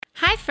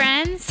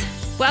friends.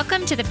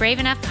 Welcome to the Brave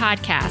Enough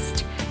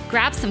podcast.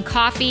 Grab some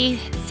coffee,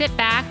 sit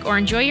back, or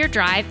enjoy your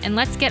drive, and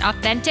let's get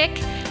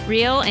authentic,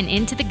 real, and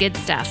into the good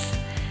stuff.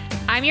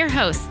 I'm your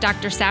host,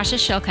 Dr. Sasha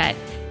Shillcutt,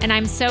 and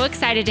I'm so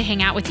excited to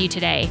hang out with you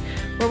today,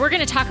 where we're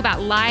going to talk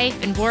about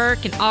life and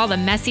work and all the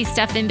messy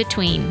stuff in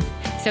between.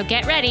 So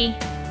get ready.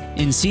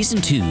 In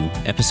Season 2,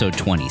 Episode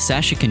 20,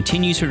 Sasha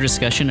continues her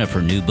discussion of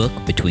her new book,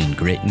 Between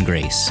Grit and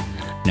Grace.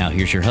 Now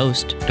here's your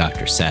host,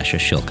 Dr. Sasha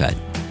Shillcutt.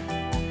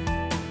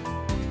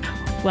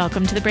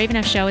 Welcome to the Brave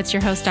Enough Show. It's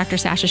your host, Dr.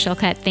 Sasha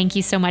Shillcutt. Thank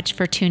you so much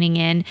for tuning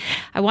in.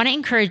 I want to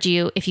encourage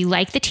you, if you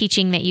like the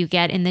teaching that you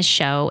get in this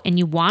show and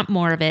you want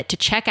more of it, to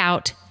check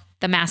out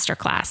the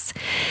Masterclass.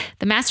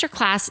 The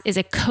Masterclass is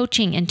a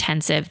coaching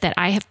intensive that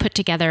I have put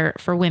together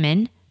for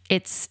women.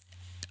 It's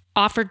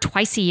offered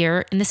twice a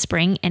year in the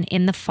spring and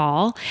in the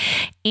fall.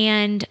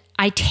 And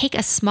I take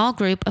a small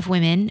group of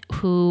women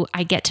who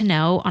I get to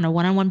know on a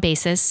one-on-one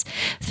basis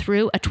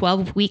through a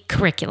 12-week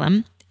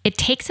curriculum. It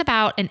takes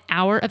about an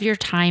hour of your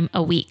time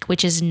a week,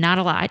 which is not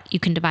a lot. You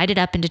can divide it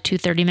up into 2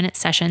 30-minute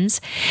sessions.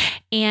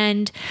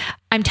 And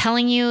I'm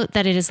telling you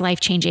that it is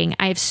life-changing.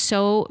 I have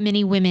so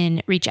many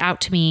women reach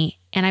out to me,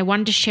 and I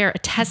wanted to share a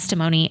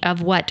testimony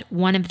of what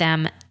one of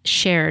them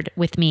shared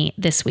with me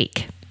this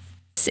week.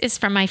 This is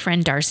from my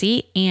friend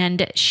Darcy,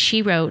 and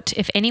she wrote,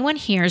 "If anyone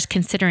here is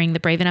considering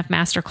the Brave Enough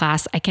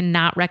Masterclass, I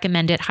cannot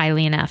recommend it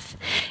highly enough.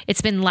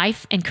 It's been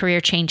life and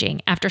career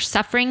changing. After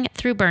suffering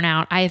through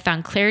burnout, I have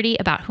found clarity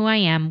about who I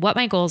am, what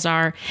my goals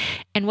are,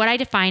 and what I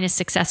define as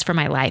success for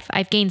my life.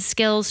 I've gained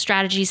skills,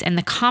 strategies, and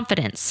the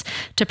confidence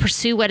to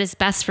pursue what is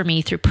best for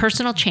me through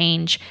personal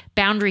change,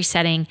 boundary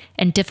setting,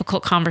 and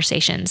difficult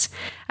conversations.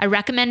 I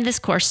recommend this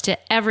course to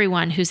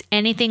everyone who's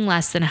anything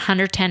less than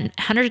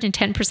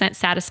 110%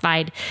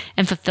 satisfied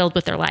and fulfilled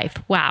with their life."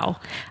 Wow.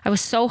 I was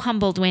so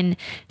humbled when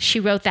she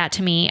wrote that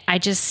to me. I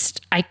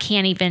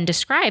can't even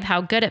describe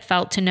how good it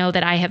felt to know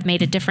that I have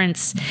made a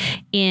difference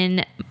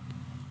in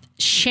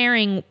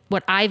sharing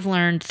what I've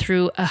learned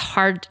through a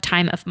hard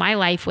time of my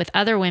life with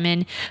other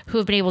women who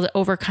have been able to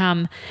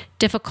overcome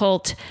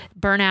difficult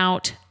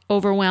burnout,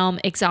 overwhelm,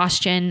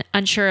 exhaustion,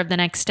 unsure of the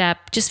next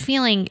step, just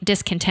feeling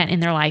discontent in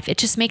their life. It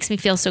just makes me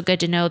feel so good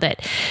to know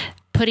that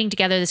putting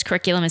together this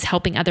curriculum is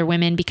helping other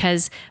women,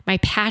 because my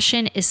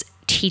passion is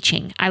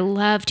teaching. I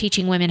love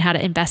teaching women how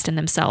to invest in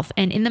themselves.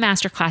 And in the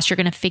masterclass, you're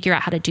going to figure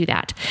out how to do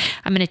that.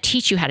 I'm going to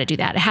teach you how to do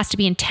that. It has to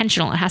be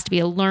intentional. It has to be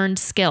a learned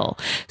skill.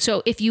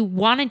 So if you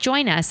want to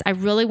join us, I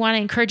really want to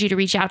encourage you to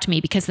reach out to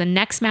me, because the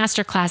next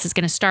masterclass is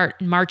going to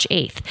start March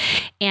 8th.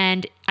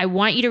 And I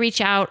want you to reach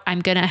out.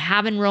 I'm going to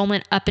have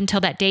enrollment up until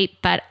that date,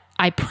 but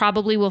I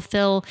probably will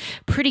fill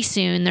pretty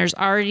soon. There's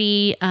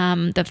already,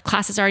 the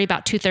class is already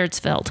about 2/3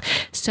 filled.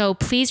 So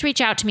please reach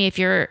out to me if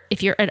you're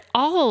at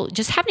all,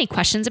 just have any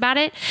questions about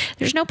it.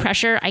 There's no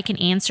pressure. I can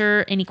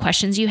answer any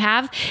questions you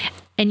have.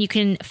 And you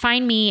can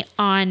find me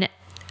on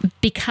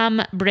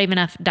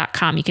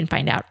becomebraveenough.com. You can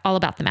find out all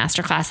about the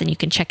masterclass and you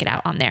can check it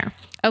out on there.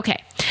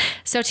 Okay.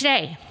 So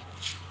today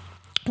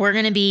we're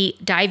going to be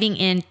diving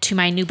into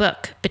my new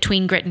book,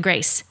 Between Grit and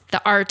Grace: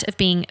 The Art of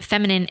Being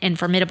Feminine and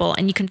Formidable.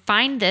 And you can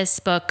find this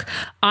book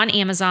on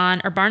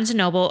Amazon or Barnes &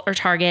 Noble or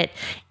Target,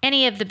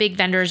 any of the big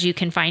vendors you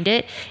can find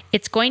it.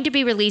 It's going to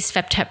be released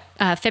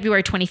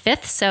February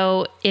 25th.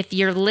 So if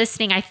you're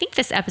listening, I think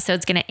this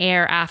episode's going to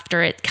air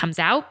after it comes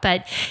out.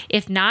 But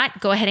if not,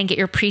 go ahead and get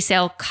your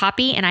pre-sale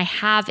copy. And I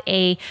have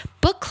a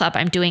book club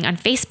I'm doing on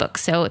Facebook.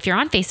 So if you're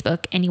on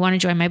Facebook and you want to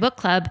join my book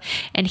club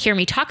and hear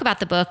me talk about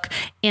the book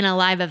in a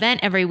live event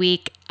every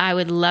week, I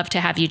would love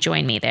to have you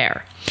join me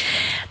there.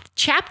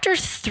 Chapter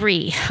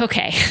 3.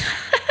 Okay.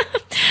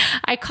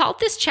 I called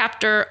this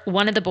chapter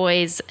One of the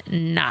Boys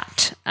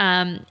Not.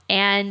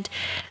 And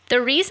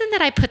the reason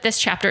that I put this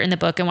chapter in the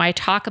book and why I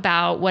talk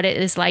about what it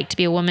is like to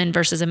be a woman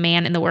versus a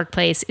man in the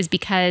workplace is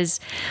because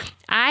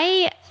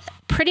I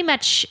pretty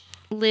much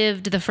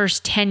lived the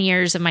first 10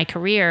 years of my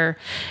career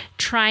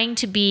trying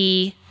to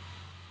be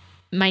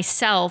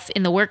myself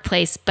in the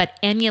workplace, but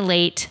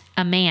emulate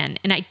a man.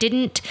 And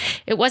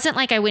it wasn't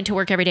like I went to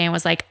work every day and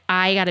was like,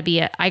 I gotta be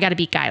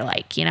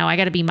guy-like, I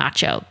gotta be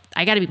macho.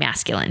 I gotta be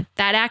masculine.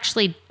 That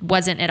actually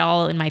wasn't at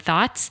all in my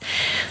thoughts.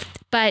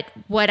 But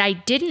what I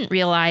didn't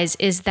realize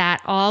is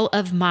that all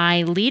of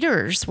my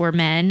leaders were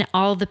men.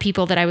 All the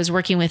people that I was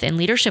working with in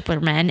leadership were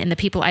men, and the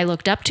people I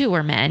looked up to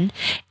were men.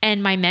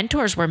 And my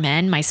mentors were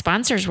men. My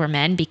sponsors were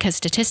men, because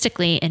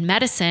statistically in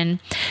medicine,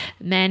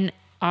 men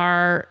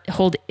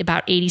hold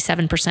about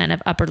 87%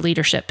 of upper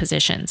leadership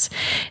positions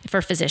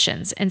for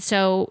physicians. And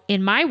so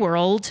in my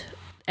world,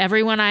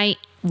 everyone I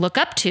look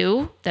up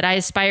to that I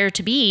aspire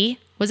to be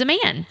was a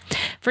man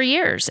for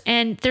years.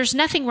 And there's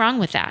nothing wrong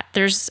with that.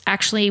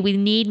 We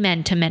need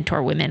men to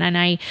mentor women. And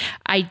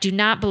I do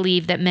not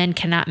believe that men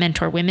cannot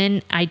mentor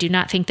women. I do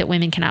not think that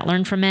women cannot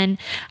learn from men.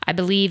 I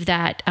believe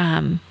that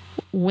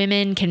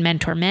women can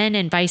mentor men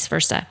and vice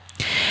versa.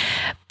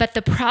 But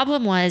the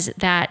problem was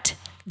that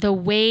the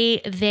way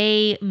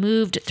they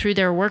moved through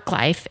their work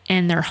life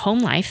and their home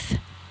life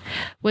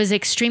was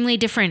extremely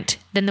different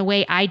than the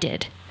way I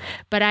did.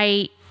 But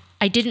I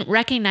I didn't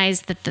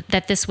recognize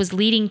that this was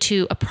leading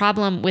to a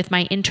problem with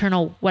my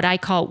internal, what I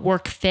call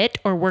work fit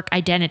or work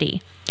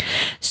identity.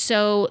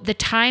 So the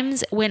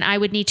times when I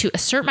would need to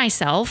assert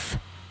myself,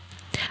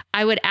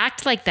 I would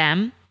act like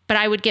them, but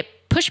I would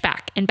get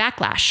pushback and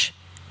backlash.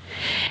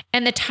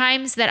 And the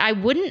times that I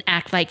wouldn't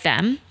act like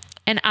them,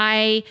 and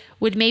I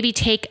would maybe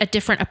take a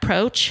different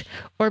approach,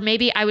 or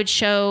maybe I would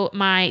show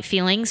my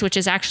feelings, which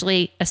is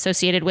actually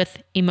associated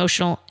with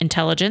emotional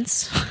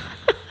intelligence.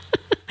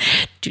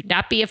 Do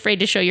not be afraid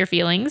to show your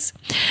feelings.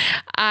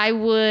 I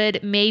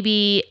would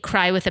maybe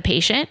cry with a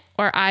patient,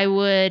 or I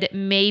would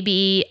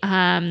maybe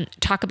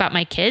talk about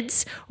my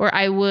kids, or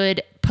I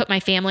would put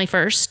my family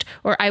first,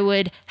 or I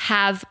would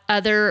have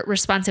other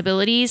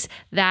responsibilities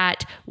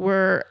that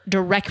were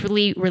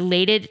directly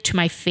related to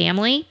my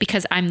family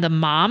because I'm the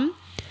mom.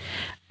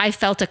 I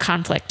felt a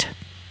conflict.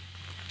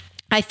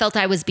 I felt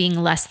I was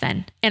being less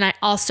than, and I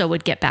also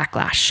would get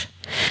backlash.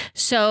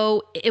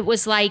 So it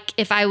was like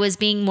if I was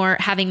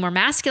having more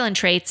masculine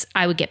traits,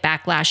 I would get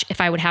backlash. If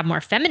I would have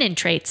more feminine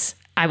traits,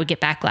 I would get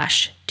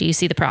backlash. Do you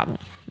see the problem?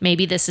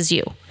 Maybe this is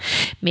you.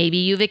 Maybe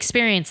you've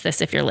experienced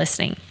this if you're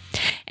listening.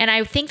 And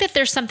I think that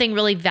there's something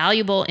really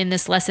valuable in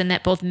this lesson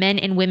that both men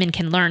and women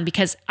can learn,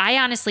 because I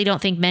honestly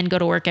don't think men go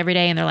to work every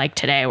day and they're like,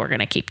 today we're going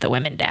to keep the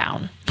women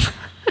down.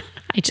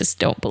 I just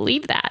don't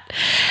believe that.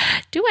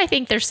 Do I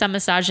think there's some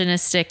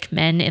misogynistic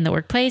men in the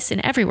workplace?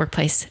 In every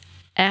workplace?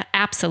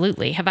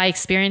 Absolutely. Have I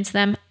experienced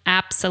them?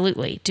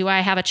 Absolutely. Do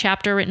I have a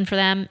chapter written for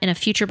them in a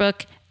future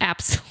book?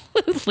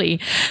 Absolutely.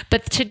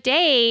 But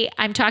today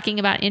I'm talking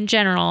about in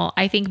general,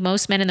 I think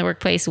most men in the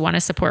workplace want to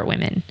support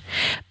women,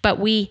 but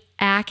we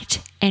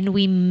act and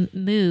we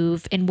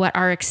move, and what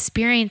our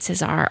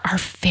experiences are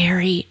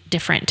very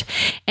different.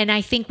 And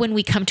I think when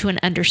we come to an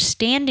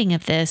understanding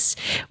of this,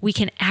 we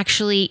can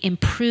actually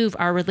improve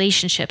our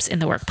relationships in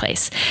the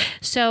workplace.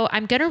 So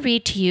I'm going to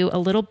read to you a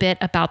little bit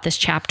about this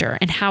chapter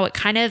and how it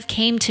kind of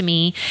came to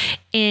me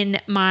in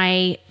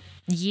my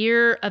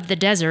year of the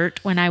desert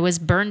when I was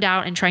burned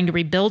out and trying to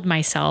rebuild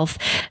myself,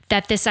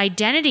 that this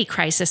identity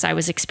crisis I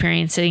was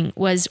experiencing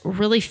was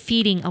really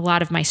feeding a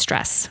lot of my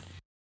stress.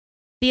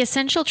 The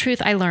essential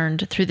truth I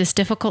learned through this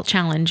difficult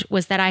challenge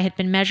was that I had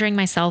been measuring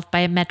myself by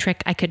a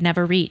metric I could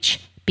never reach: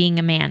 being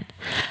a man.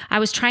 I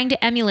was trying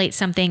to emulate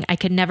something I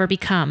could never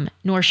become,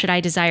 nor should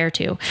I desire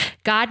to.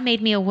 God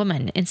made me a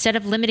woman. Instead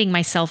of limiting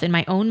myself in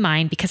my own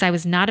mind because I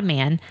was not a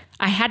man,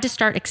 I had to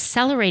start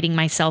accelerating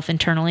myself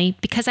internally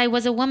because I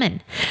was a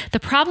woman. The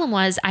problem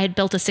was I had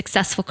built a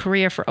successful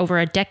career for over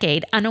a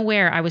decade,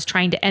 unaware I was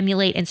trying to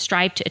emulate and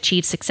strive to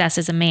achieve success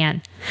as a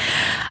man.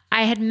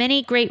 I had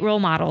many great role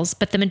models,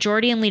 but the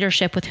majority in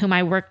leadership with whom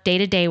I worked day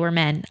to day were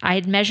men. I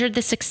had measured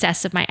the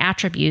success of my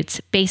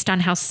attributes based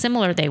on how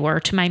similar they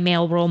were to my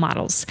male role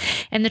models.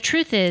 And the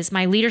truth is,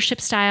 my leadership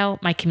style,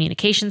 my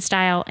communication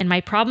style, and my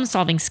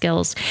problem-solving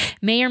skills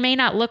may or may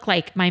not look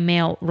like my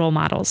male role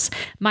models.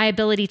 My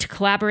ability to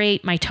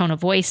collaborate, my tone of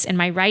voice, and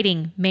my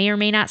writing may or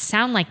may not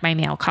sound like my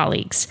male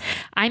colleagues.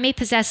 I may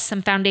possess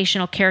some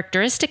foundational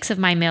characteristics of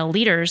my male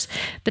leaders,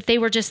 but they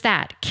were just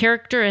that,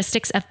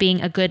 characteristics of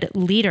being a good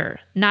leader,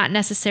 not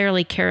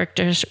necessarily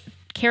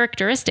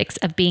characteristics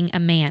of being a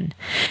man.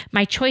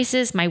 My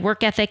choices, my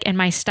work ethic, and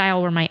my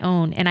style were my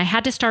own, and I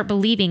had to start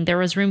believing there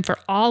was room for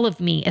all of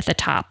me at the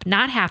top,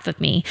 not half of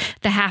me,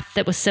 the half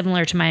that was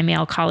similar to my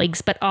male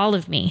colleagues, but all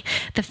of me.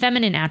 The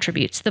feminine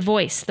attributes, the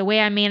voice, the way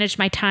I managed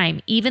my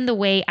time, even the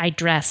way I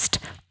dressed,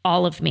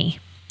 all of me.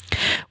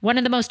 One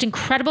of the most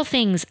incredible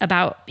things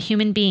about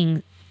human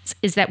beings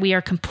is that we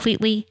are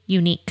completely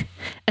unique.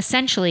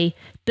 Essentially,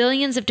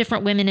 billions of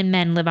different women and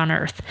men live on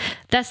Earth.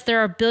 Thus, there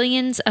are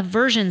billions of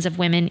versions of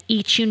women,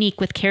 each unique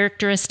with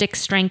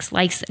characteristics, strengths,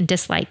 likes, and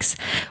dislikes.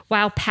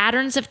 While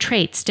patterns of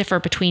traits differ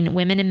between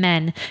women and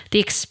men, the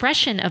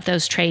expression of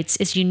those traits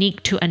is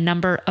unique to a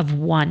number of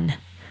one.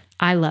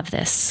 I love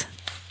this.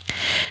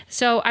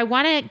 So I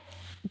want to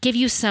give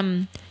you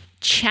some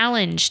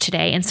challenge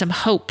today and some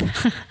hope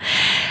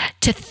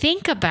to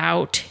think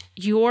about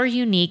your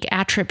unique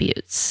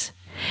attributes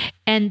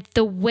and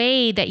the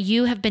way that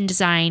you have been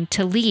designed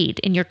to lead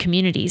in your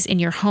communities, in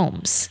your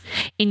homes,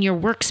 in your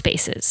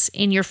workspaces,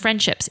 in your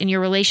friendships, in your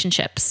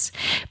relationships,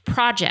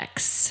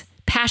 projects,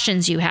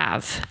 passions you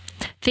have,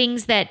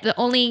 things that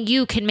only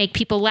you can make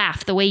people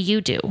laugh the way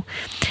you do.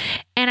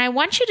 And I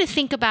want you to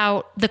think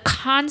about the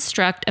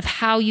construct of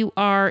how you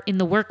are in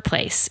the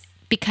workplace,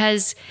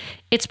 because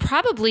there's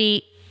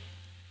probably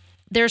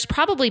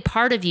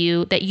part of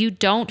you that you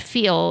don't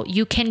feel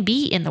you can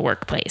be in the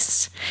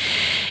workplace.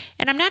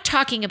 And I'm not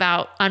talking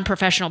about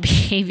unprofessional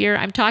behavior.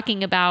 I'm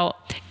talking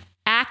about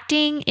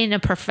acting in a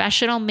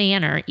professional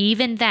manner.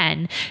 Even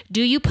then,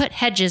 do you put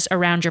hedges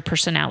around your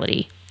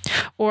personality?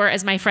 Or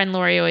as my friend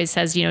Lori always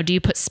says, do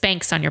you put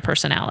Spanx on your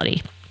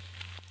personality?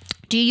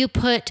 Do you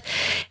put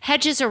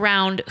hedges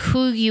around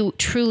who you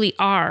truly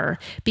are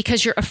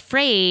because you're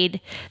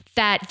afraid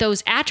that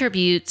those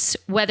attributes,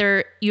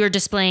 whether you're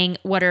displaying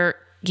what are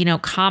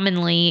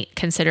commonly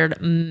considered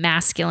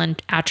masculine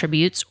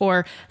attributes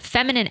or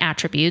feminine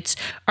attributes,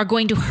 are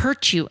going to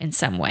hurt you in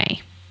some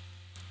way?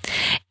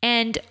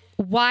 And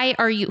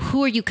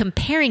who are you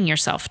comparing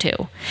yourself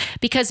to?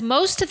 Because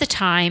most of the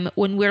time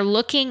when we're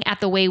looking at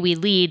the way we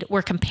lead,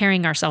 we're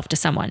comparing ourselves to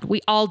someone.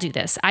 We all do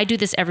this. I do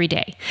this every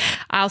day.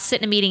 I'll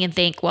sit in a meeting and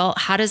think, well,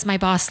 how does my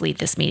boss lead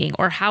this meeting?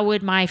 Or how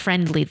would my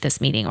friend lead this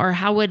meeting? Or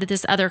how would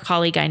this other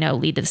colleague I know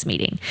lead this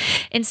meeting?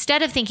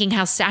 Instead of thinking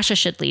how Sasha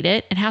should lead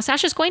it and how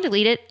Sasha's going to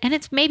lead it, and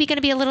it's maybe going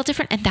to be a little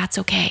different, and that's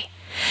okay.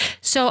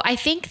 So I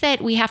think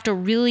that we have to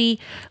really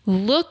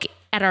look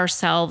at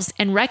ourselves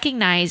and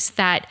recognize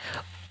that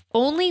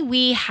only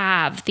we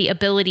have the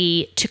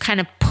ability to kind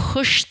of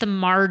push the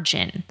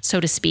margin, so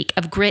to speak,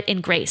 of grit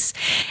and grace.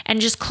 And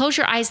just close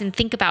your eyes and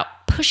think about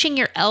pushing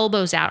your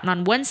elbows out. And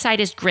on one side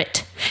is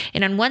grit,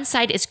 and on one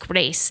side is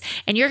grace.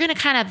 And you're going to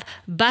kind of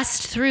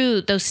bust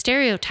through those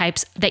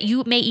stereotypes that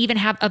you may even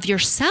have of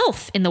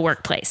yourself in the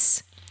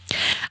workplace.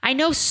 I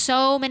know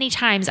so many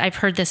times I've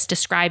heard this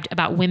described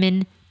about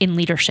women in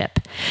leadership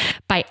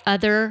by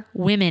other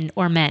women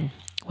or men.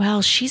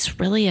 Well, she's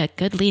really a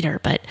good leader,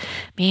 but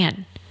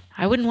man,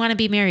 I wouldn't want to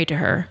be married to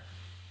her.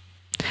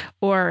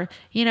 Or,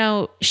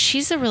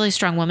 she's a really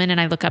strong woman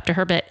and I look up to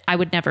her, but I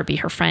would never be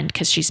her friend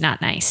because she's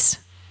not nice.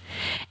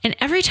 And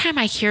every time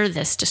I hear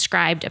this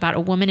described about a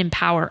woman in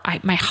power,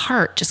 my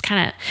heart just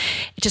it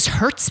just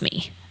hurts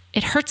me.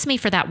 It hurts me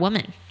for that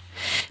woman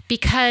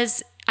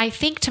because I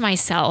think to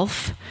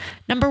myself,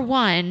 number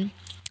one,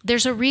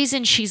 there's a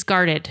reason she's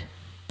guarded.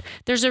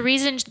 There's a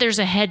reason there's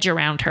a hedge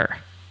around her.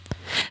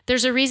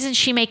 There's a reason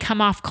she may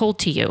come off cold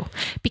to you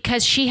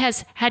because she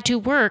has had to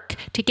work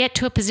to get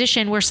to a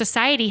position where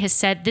society has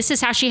said this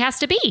is how she has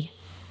to be.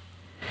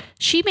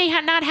 She may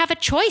not have a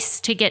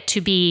choice to get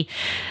to be,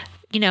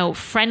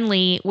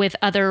 friendly with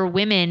other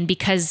women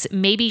because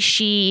maybe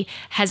she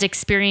has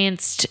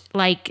experienced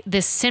like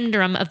this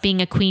syndrome of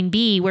being a queen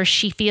bee where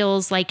she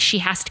feels like she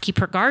has to keep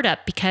her guard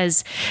up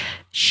because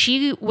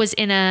she was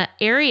in an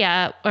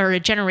area or a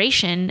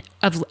generation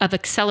of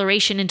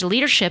acceleration into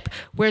leadership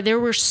where there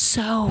were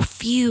so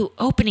few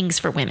openings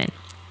for women.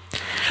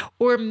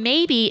 Or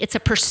maybe it's a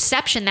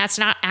perception that's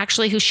not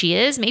actually who she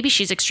is. Maybe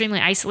she's extremely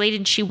isolated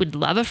and she would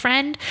love a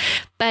friend,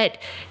 but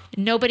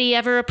nobody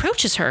ever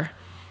approaches her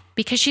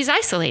because she's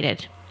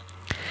isolated.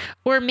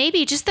 Or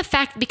maybe just the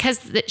fact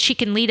because she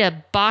can lead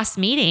a boss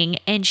meeting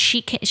and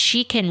she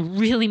can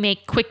really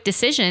make quick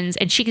decisions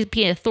and she can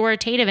be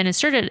authoritative and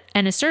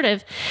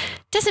assertive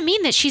doesn't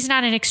mean that she's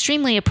not an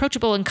extremely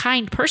approachable and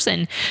kind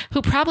person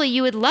who probably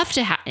you would love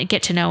to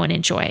get to know and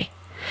enjoy.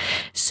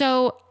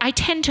 So I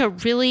tend to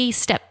really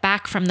step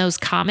back from those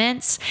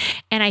comments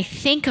and I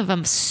think of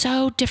them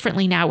so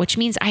differently now, which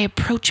means I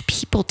approach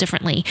people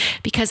differently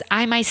because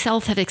I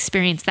myself have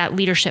experienced that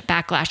leadership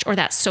backlash or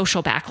that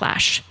social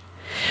backlash.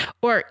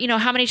 Or,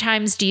 how many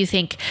times do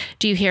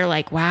you hear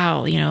like,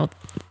 wow,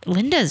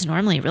 Linda is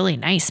normally really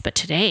nice, but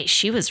today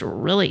she was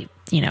really,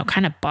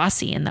 kind of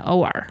bossy in the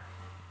OR.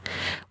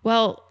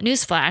 Well,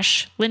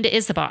 newsflash, Linda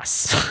is the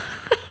boss.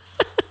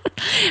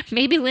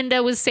 Maybe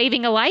Linda was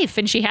saving a life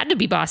and she had to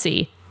be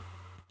bossy.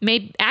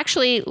 Maybe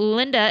actually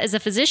Linda is a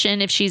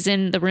physician if she's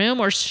in the room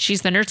or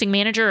she's the nursing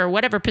manager or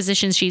whatever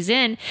position she's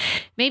in.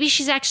 Maybe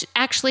she's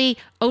actually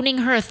owning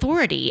her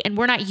authority and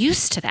we're not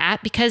used to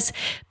that because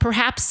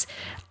perhaps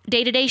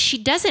day to day she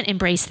doesn't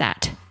embrace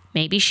that.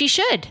 Maybe she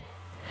should.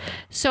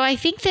 So I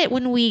think that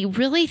when we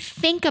really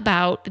think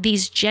about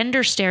these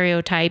gender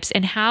stereotypes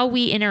and how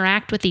we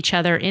interact with each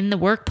other in the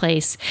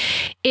workplace,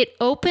 it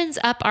opens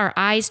up our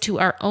eyes to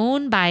our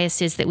own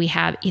biases that we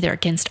have either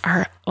against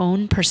our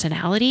own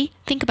personality.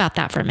 Think about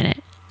that for a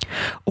minute.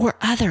 Or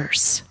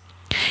others.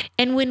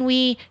 And when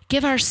we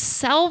give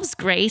ourselves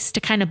grace to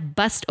kind of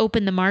bust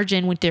open the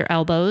margin with their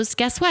elbows,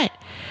 guess what?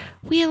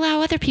 We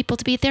allow other people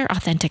to be their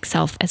authentic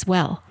self as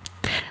well.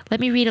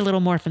 Let me read a little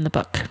more from the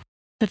book.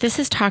 But this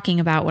is talking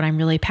about what I'm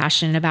really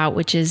passionate about,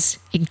 which is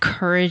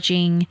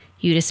encouraging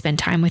you to spend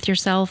time with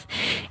yourself,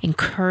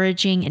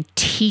 encouraging and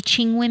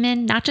teaching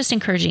women, not just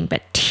encouraging,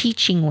 but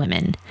teaching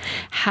women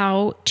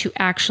how to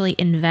actually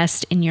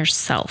invest in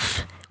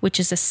yourself, which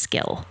is a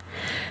skill.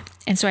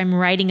 And so I'm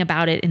writing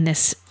about it in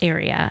this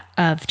area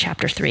of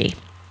chapter 3.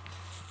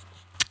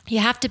 You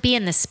have to be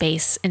in this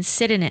space and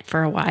sit in it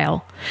for a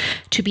while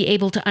to be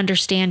able to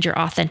understand your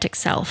authentic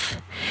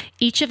self.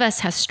 Each of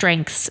us has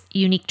strengths,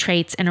 unique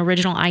traits, and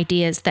original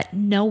ideas that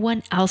no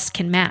one else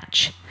can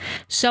match.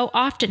 So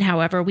often,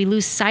 however, we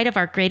lose sight of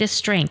our greatest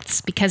strengths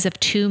because of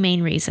two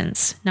main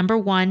reasons. Number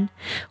one,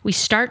 we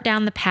start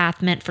down the path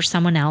meant for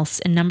someone else.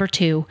 And number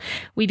two,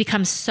 we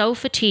become so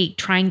fatigued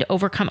trying to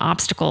overcome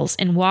obstacles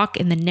and walk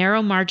in the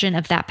narrow margin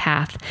of that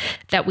path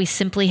that we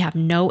simply have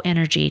no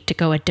energy to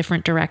go a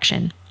different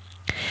direction.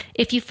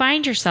 If you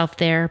find yourself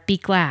there, be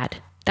glad.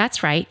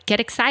 That's right.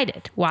 Get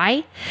excited.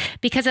 Why?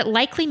 Because it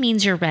likely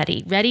means you're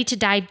ready to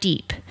dive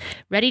deep,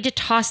 ready to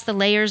toss the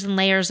layers and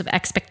layers of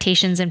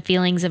expectations and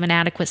feelings of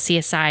inadequacy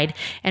aside,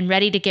 and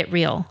ready to get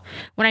real.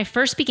 When I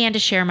first began to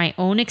share my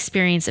own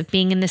experience of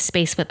being in this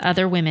space with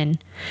other women,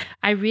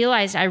 I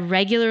realized I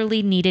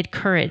regularly needed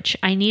courage.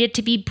 I needed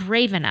to be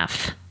brave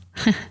enough.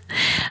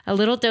 A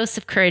little dose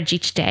of courage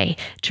each day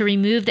to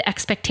remove the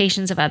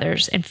expectations of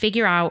others and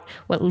figure out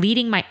what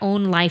leading my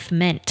own life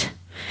meant.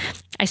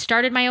 I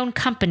started my own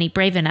company,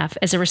 Brave Enough,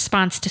 as a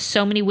response to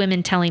so many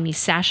women telling me,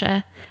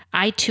 Sasha,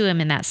 I too am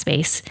in that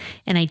space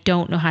and I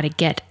don't know how to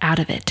get out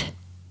of it.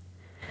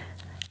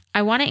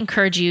 I want to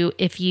encourage you,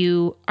 if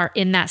you are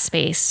in that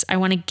space, I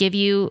want to give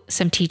you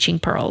some teaching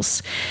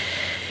pearls.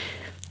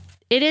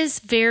 It is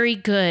very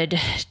good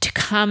to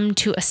come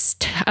to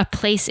a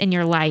place in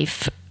your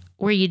life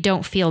where you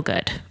don't feel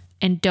good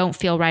and don't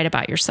feel right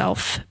about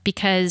yourself,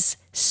 because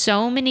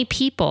so many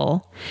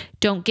people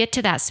don't get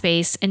to that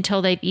space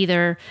until they've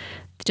either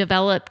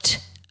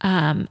developed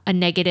a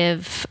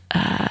negative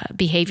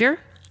behavior,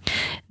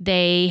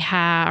 they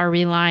are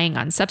relying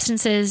on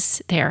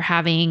substances, they are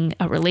having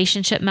a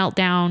relationship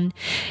meltdown,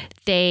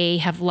 they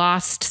have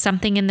lost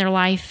something in their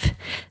life.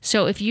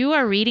 So if you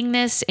are reading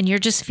this and you're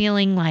just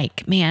feeling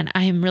like, man,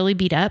 I am really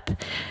beat up,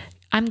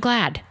 I'm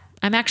glad.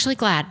 I'm actually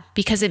glad,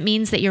 because it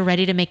means that you're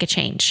ready to make a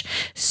change.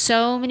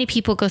 So many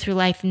people go through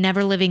life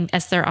never living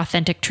as their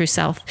authentic true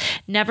self,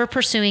 never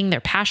pursuing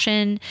their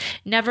passion,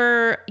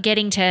 never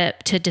getting to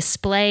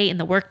display in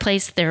the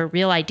workplace their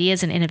real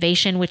ideas and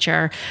innovation, which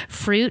are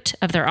fruit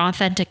of their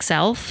authentic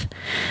self.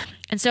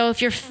 And so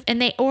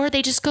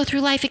they just go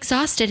through life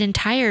exhausted and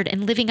tired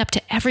and living up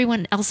to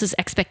everyone else's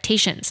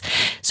expectations.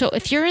 So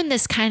if you're in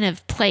this kind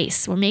of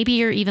place where maybe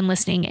you're even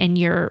listening and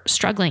you're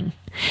struggling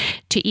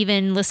to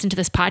even listen to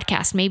this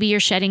podcast, maybe you're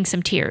shedding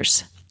some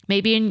tears,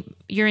 maybe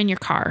you're in your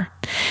car,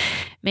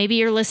 maybe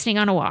you're listening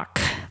on a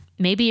walk,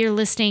 maybe you're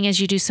listening as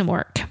you do some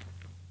work,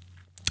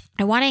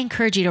 I want to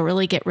encourage you to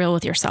really get real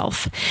with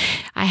yourself.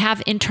 I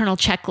have internal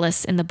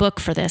checklists in the book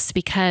for this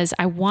because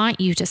I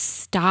want you to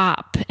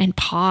stop and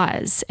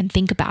pause and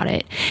think about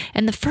it.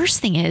 And the first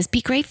thing is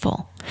be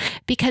grateful,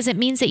 because it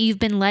means that you've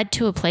been led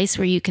to a place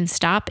where you can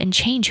stop and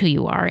change who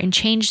you are and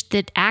change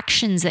the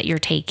actions that you're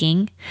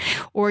taking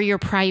or your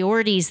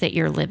priorities that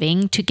you're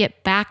living to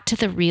get back to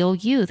the real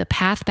you, the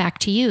path back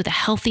to you, the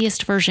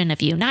healthiest version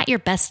of you, not your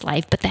best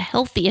life, but the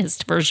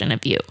healthiest version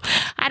of you.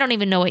 I don't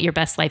even know what your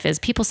best life is.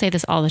 People say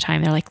this all the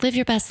time. They're like, live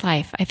your best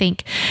life. I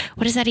think,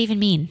 what does that even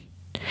mean?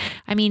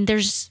 I mean,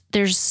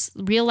 there's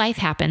real life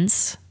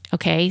happens.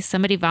 Okay.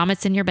 Somebody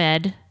vomits in your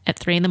bed at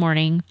 3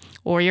 a.m,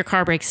 or your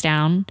car breaks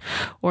down,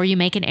 or you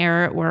make an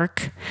error at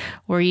work,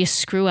 or you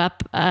screw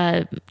up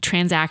a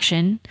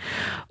transaction,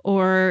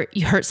 or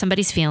you hurt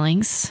somebody's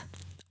feelings,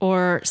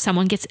 or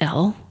someone gets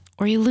ill,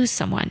 or you lose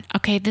someone.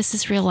 Okay. This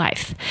is real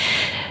life.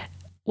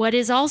 What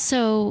is most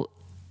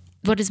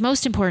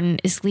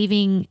important is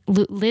living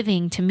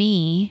to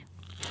me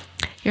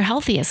your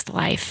healthiest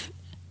life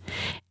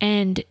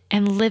and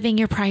living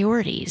your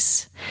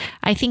priorities.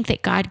 I think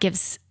that God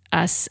gives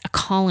us a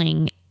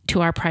calling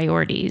to our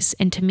priorities.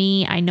 And to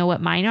me, I know what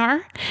mine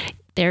are.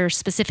 They're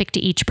specific to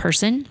each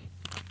person.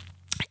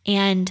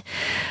 And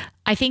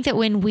I think that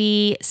when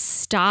we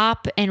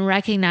stop and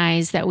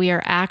recognize that we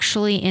are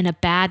actually in a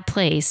bad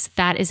place,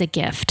 that is a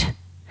gift.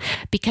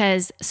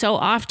 Because so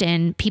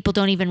often people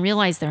don't even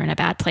realize they're in a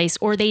bad place,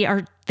 or they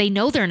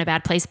know they're in a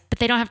bad place, but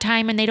they don't have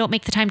time and they don't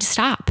make the time to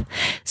stop.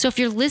 So if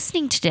you're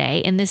listening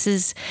today and this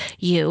is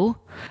you,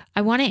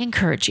 I want to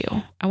encourage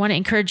you. I want to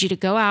encourage you to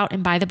go out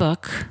and buy the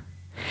book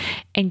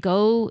and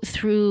go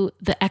through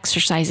the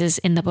exercises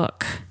in the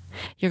book.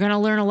 You're going to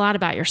learn a lot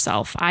about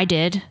yourself. I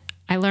did.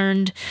 I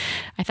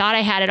thought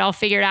I had it all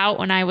figured out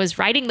when I was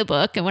writing the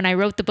book and when I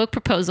wrote the book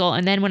proposal.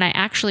 And then when I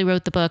actually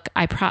wrote the book,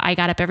 I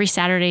got up every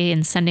Saturday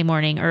and Sunday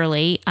morning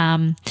early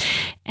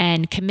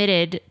and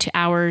committed to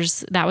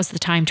hours. That was the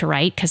time to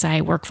write because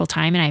I work full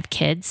time and I have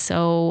kids.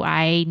 So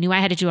I knew I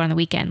had to do it on the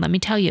weekend. Let me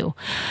tell you,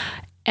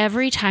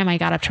 every time I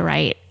got up to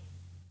write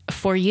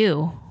for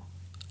you,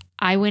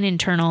 I went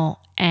internal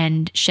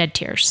and shed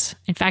tears.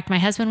 In fact, my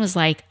husband was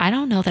like, I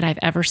don't know that I've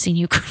ever seen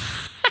you cry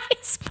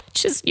as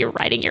much as you're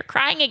writing. You're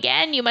crying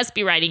again. You must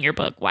be writing your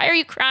book. Why are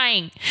you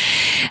crying?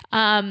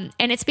 And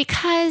it's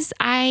because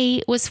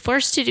I was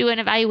forced to do an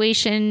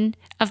evaluation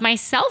of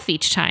myself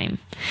each time.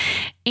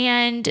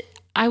 And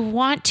I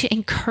want to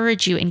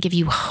encourage you and give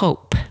you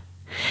hope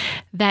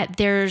that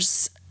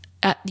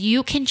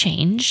you can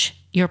change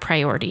your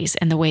priorities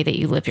and the way that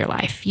you live your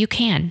life. You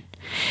can.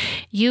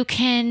 You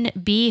can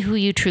be who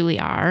you truly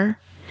are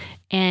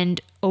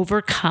and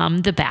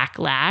overcome the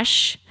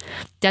backlash.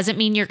 Doesn't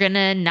mean you're going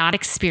to not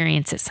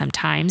experience it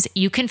sometimes.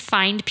 You can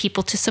find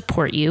people to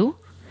support you,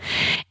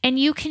 and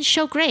you can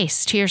show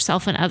grace to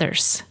yourself and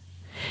others.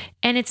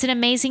 And it's an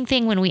amazing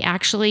thing when we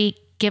actually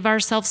give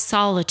ourselves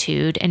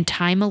solitude and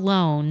time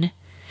alone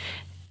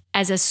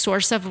as a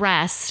source of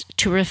rest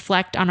to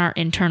reflect on our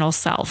internal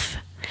self.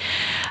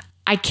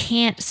 I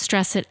can't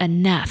stress it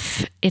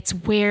enough. It's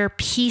where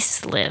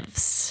peace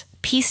lives.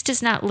 Peace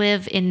does not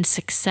live in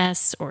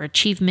success or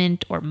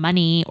achievement or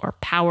money or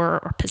power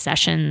or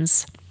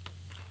possessions.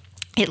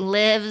 It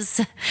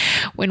lives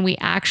when we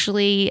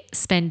actually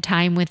spend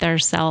time with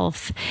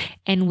ourselves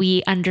and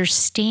we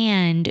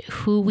understand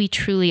who we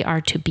truly are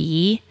to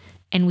be,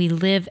 and we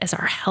live as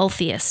our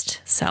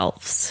healthiest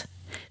selves,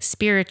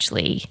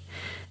 spiritually,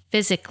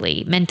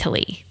 physically,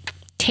 mentally.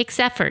 takes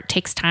effort,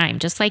 takes time.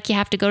 Just like you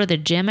have to go to the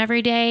gym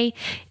every day,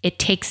 it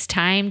takes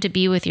time to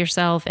be with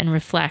yourself and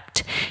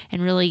reflect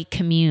and really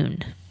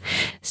commune.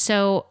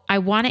 So I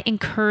want to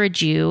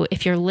encourage you,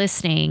 if you're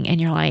listening and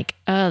you're like,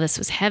 oh, this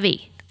was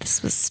heavy,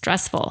 this was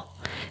stressful,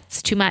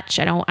 it's too much,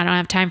 I don't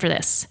have time for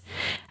this.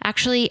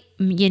 Actually,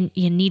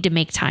 you need to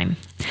make time.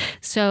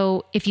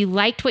 So if you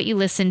liked what you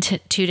listened to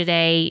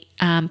today,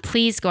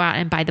 please go out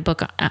and buy the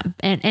book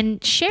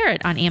and share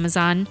it on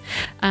Amazon,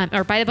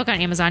 or buy the book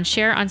on Amazon,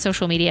 share it on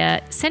social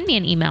media, send me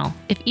an email.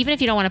 Even if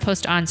you don't want to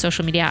post on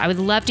social media, I would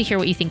love to hear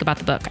what you think about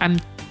the book.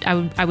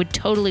 I would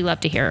totally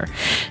love to hear.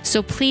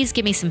 So please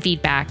give me some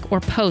feedback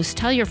or post,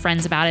 tell your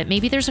friends about it.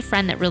 Maybe there's a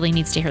friend that really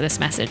needs to hear this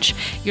message.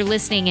 You're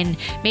listening and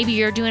maybe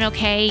you're doing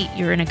okay,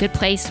 you're in a good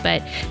place,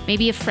 but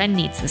maybe a friend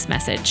needs this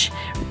message.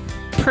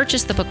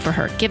 Purchase the book for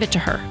her, give it to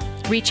her,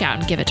 reach out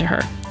and give it to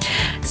her.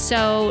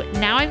 So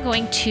now I'm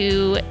going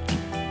to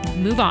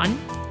move on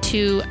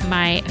to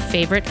my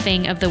favorite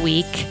thing of the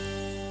week.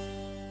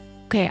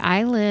 Okay,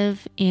 I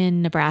live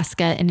in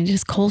Nebraska and it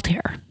is cold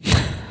here.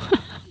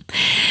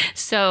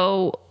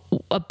 So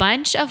a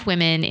bunch of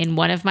women in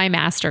one of my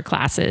master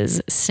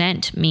classes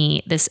sent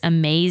me this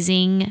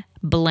amazing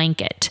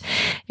blanket.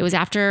 It was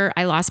after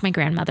I lost my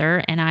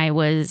grandmother and I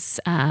was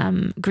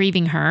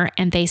grieving her,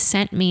 and they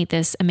sent me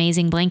this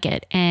amazing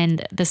blanket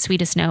and the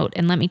sweetest note.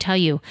 And let me tell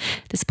you,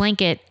 this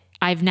blanket,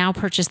 I've now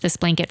purchased this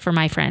blanket for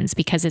my friends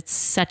because it's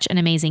such an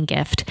amazing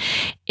gift.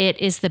 It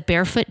is the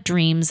Barefoot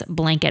Dreams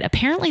blanket.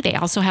 Apparently they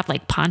also have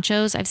like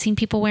ponchos I've seen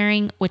people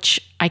wearing,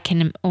 which I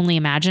can only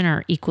imagine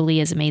are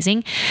equally as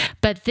amazing.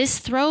 But this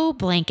throw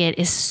blanket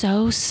is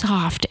so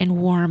soft and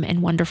warm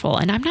and wonderful.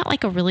 And I'm not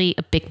like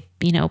a big,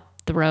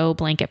 throw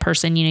blanket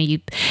person.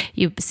 You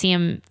see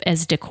them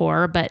as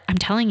decor, but I'm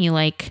telling you,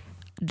 like,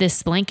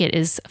 this blanket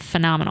is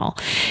phenomenal.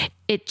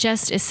 It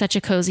just is such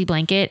a cozy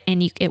blanket,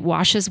 and it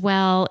washes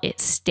well. It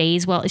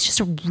stays well. It's just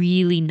a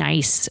really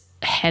nice,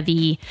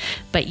 heavy,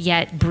 but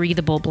yet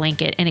breathable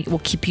blanket, and it will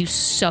keep you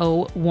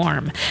so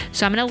warm.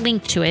 So I'm going to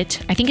link to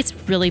it. I think it's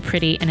really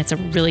pretty, and it's a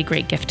really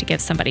great gift to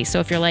give somebody. So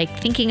if you're like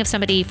thinking of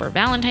somebody for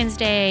Valentine's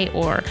Day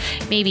or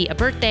maybe a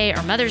birthday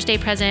or Mother's Day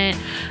present,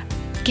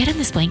 get him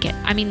this blanket.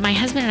 I mean, my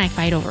husband and I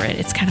fight over it.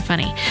 It's kind of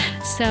funny.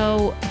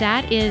 So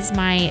that is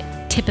my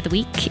tip of the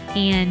week,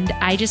 and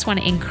I just want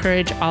to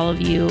encourage all of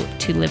you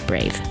to live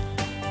brave.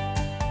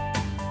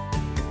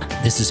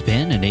 This has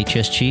been an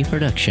HSG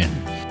production.